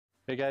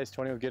Hey guys,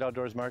 Tony with Get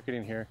Outdoors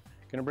Marketing here.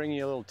 Gonna bring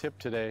you a little tip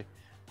today.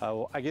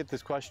 I get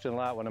this question a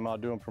lot when I'm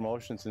out doing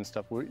promotions and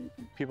stuff.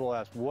 People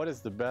ask, what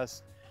is the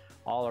best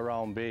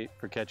all-around bait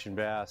for catching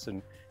bass?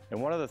 And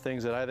one of the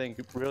things that I think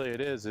really it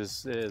is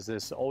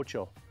this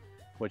Ocho,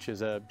 which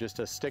is just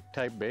a stick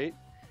type bait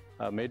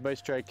made by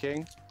Strike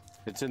King.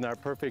 It's in our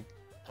Perfect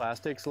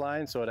Plastics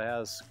line, so it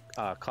has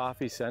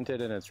coffee scented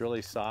and it's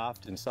really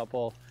soft and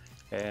supple,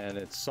 and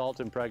it's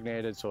salt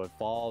impregnated, so it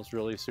falls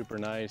really super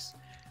nice.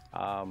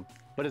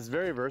 But it's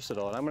very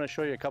versatile, and I'm going to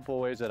show you a couple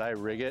of ways that I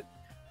rig it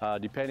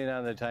depending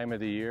on the time of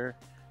the year.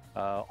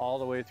 All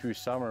the way through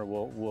summer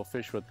we'll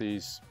fish with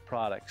these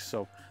products.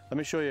 So let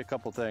me show you a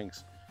couple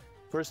things.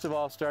 First of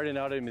all, starting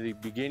out in the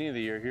beginning of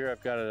the year, here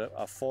I've got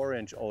a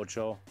 4-inch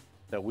Ocho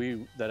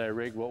that I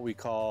rig what we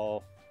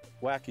call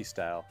wacky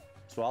style.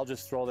 So I'll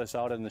just throw this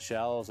out in the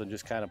shallows and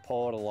just kind of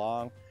pull it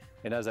along,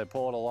 and as I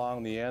pull it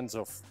along, the ends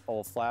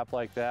will flap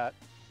like that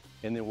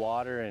in the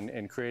water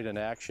and create an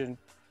action.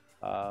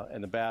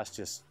 And the bass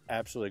just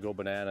absolutely go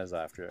bananas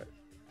after it.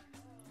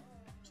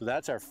 So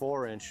that's our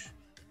 4-inch.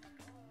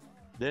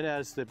 Then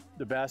as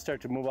the bass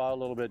start to move out a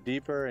little bit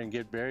deeper and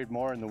get buried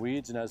more in the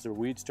weeds, and as the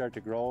weeds start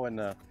to grow in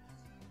the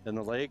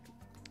lake,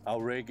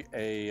 I'll rig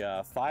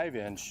a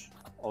 5-inch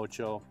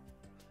Ocho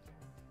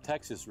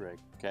Texas rig,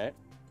 okay?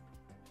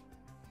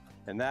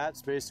 And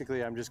that's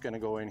basically, I'm just gonna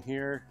go in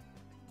here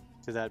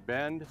to that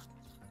bend,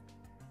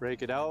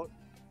 break it out,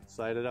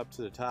 slide it up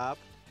to the top,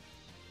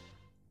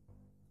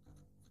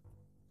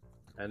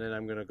 and then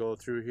I'm going to go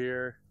through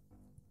here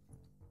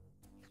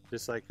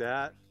just like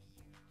that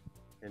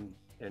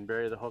and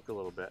bury the hook a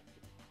little bit.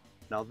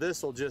 Now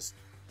this will just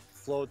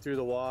float through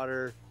the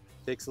water,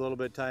 takes a little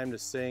bit of time to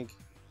sink,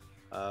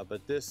 but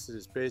this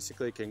is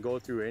basically can go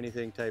through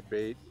anything type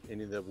bait,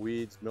 any of the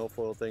weeds,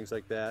 milfoil, things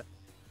like that.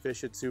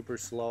 Fish it super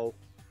slow,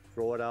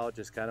 throw it out,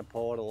 just kind of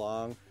pull it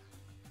along.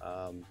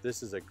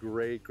 This is a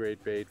great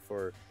bait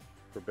for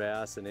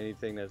bass and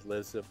anything that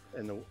lives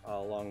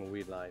along the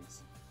weed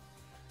lines.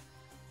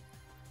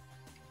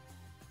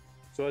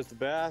 So as the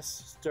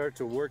bass start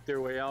to work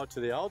their way out to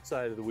the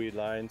outside of the weed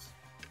lines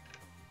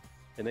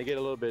and they get a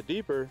little bit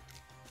deeper,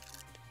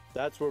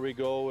 that's where we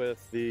go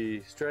with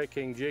the Strike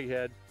King jig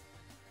head,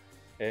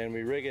 and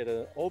we rig it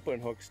an open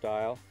hook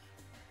style.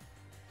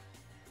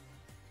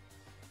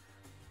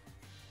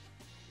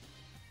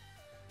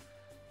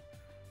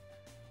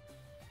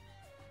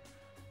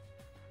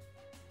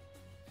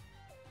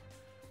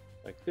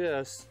 Like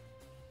this.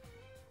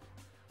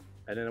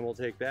 And then we'll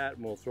take that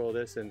and we'll throw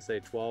this in,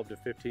 say, 12 to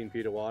 15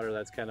 feet of water.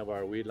 That's kind of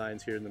our weed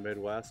lines here in the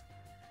Midwest.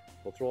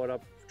 We'll throw it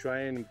up,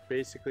 trying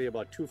basically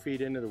about 2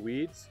 feet into the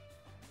weeds.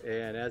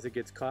 And as it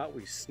gets caught,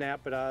 we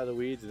snap it out of the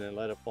weeds and then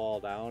let it fall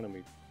down. And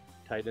we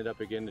tighten it up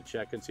again to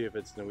check and see if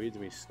it's in the weeds.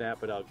 And we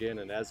snap it out again.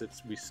 And as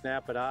we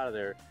snap it out of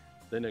there,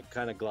 then it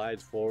kind of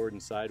glides forward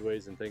and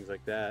sideways and things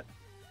like that.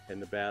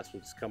 And the bass will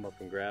just come up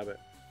and grab it.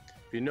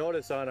 If you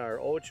notice on our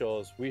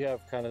Ochos, we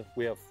have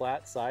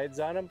flat sides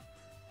on them.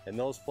 And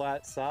those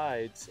flat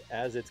sides,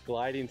 as it's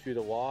gliding through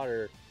the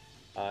water,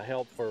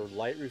 help for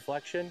light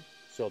reflection.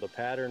 So the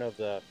pattern of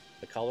the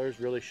colors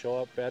really show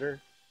up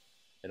better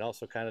and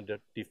also kind of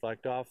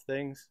deflect off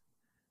things.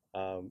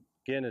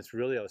 Again, it's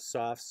really a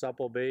soft,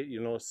 supple bait.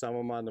 You know, some of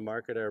them on the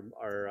market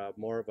are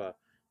more of a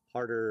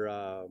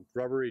harder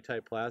rubbery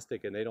type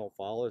plastic, and they don't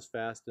fall as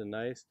fast and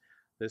nice.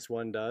 This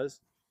one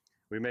does.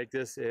 We make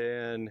this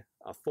in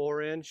a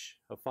 4-inch,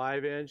 a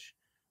 5-inch,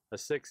 a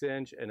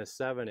 6-inch, and a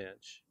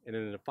 7-inch. And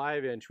in a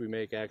 5-inch, we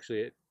make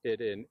actually it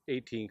in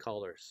 18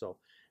 colors. So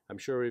I'm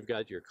sure we've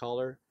got your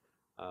color.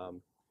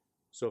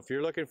 So if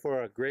you're looking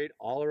for a great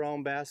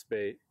all-around bass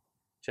bait,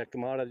 check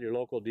them out at your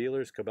local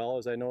dealers.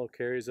 Cabela's, I know,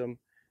 carries them.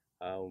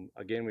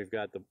 Again, we've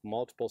got the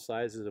multiple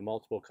sizes and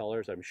multiple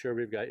colors. I'm sure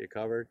we've got you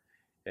covered.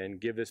 And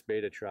give this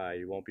bait a try.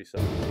 You won't be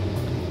sorry.